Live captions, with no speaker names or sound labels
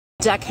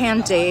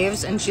Deckhand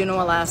Dave's in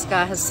Juneau,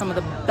 Alaska has some of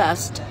the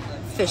best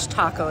fish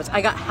tacos.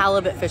 I got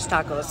halibut fish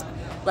tacos.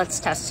 Let's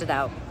test it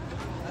out.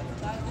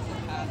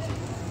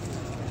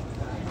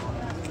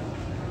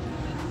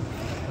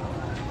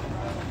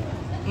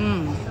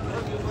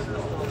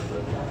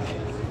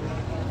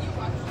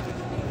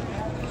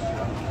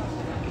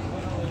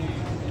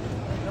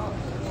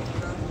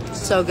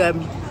 So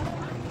good.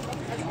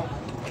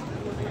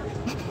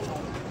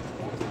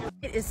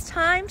 It is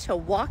time to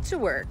walk to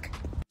work.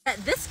 Met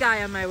this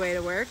guy on my way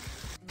to work.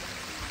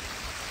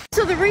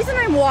 So the reason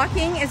I'm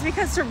walking is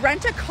because to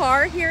rent a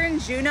car here in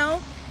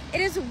Juneau,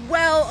 it is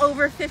well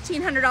over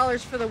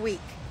 $1,500 for the week.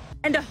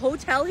 And a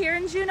hotel here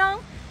in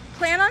Juneau,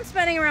 plan on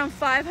spending around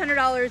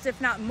 $500, if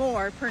not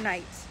more, per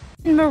night.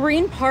 In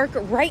Marine Park,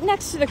 right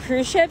next to the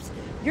cruise ships,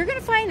 you're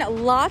gonna find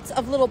lots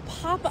of little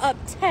pop-up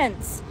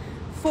tents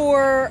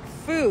for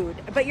food,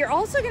 but you're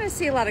also gonna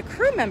see a lot of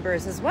crew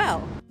members as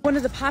well. One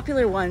of the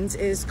popular ones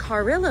is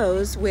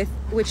Carrillo's,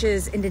 which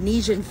is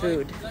Indonesian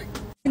food.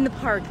 In the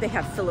park, they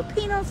have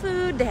Filipino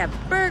food, they have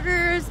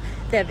burgers,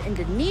 they have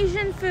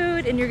Indonesian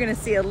food, and you're gonna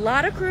see a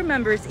lot of crew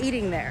members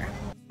eating there.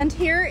 And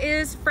here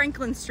is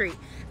Franklin Street.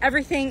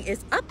 Everything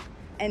is up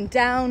and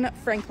down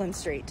Franklin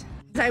Street.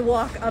 As I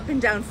walk up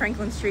and down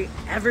Franklin Street,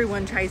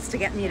 everyone tries to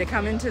get me to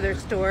come into their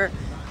store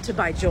to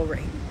buy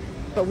jewelry.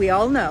 But we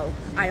all know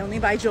I only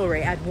buy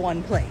jewelry at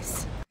one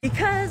place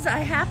because I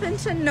happen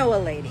to know a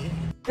lady.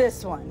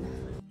 This one,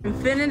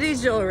 Infinity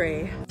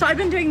Jewelry. So I've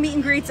been doing meet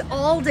and greets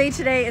all day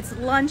today. It's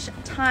lunch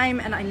time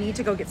and I need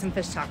to go get some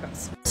fish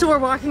tacos. So we're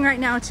walking right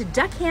now to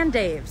Deckhand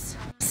Dave's.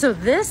 So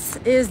this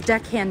is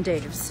Deckhand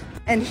Dave's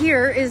and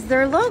here is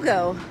their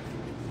logo.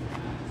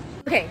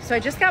 Okay, so I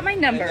just got my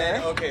number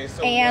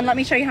and let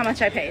me show you how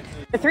much I paid.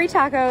 For 3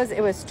 tacos,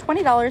 it was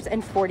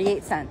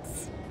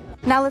 $20.48.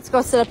 Now let's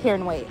go sit up here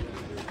and wait.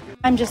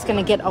 I'm just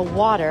gonna get a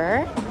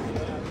water.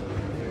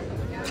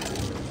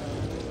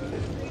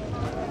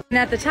 And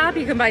at the top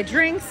you can buy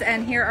drinks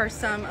and here are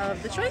some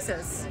of the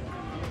choices.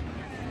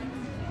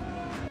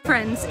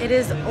 Friends, it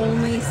is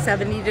only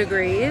 70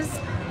 degrees,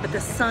 but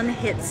the sun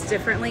hits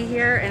differently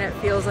here and it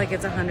feels like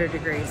it's 100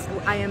 degrees.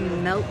 I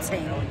am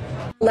melting.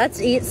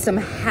 Let's eat some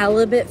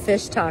halibut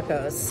fish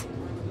tacos.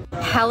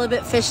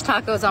 Halibut fish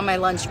tacos on my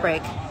lunch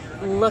break.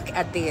 Look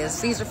at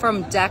these. These are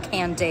from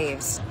Deckhand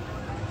Dave's.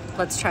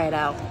 Let's try it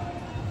out.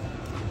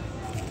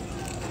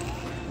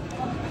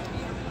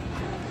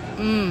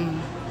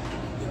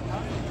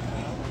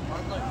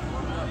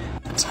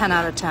 10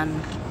 out of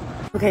 10.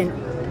 Okay,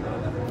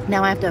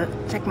 now I have to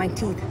check my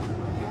teeth.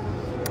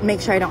 Make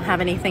sure I don't have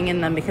anything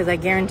in them because I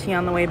guarantee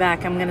on the way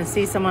back I'm gonna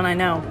see someone I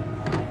know.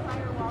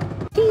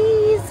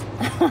 Cheese!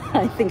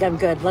 I think I'm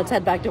good. Let's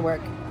head back to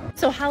work.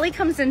 So Holly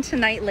comes in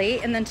tonight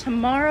late and then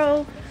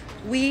tomorrow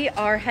we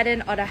are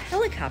headed on a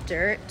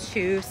helicopter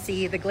to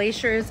see the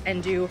glaciers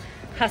and do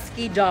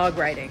husky dog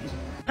riding.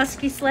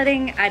 Husky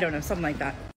sledding, I don't know, something like that.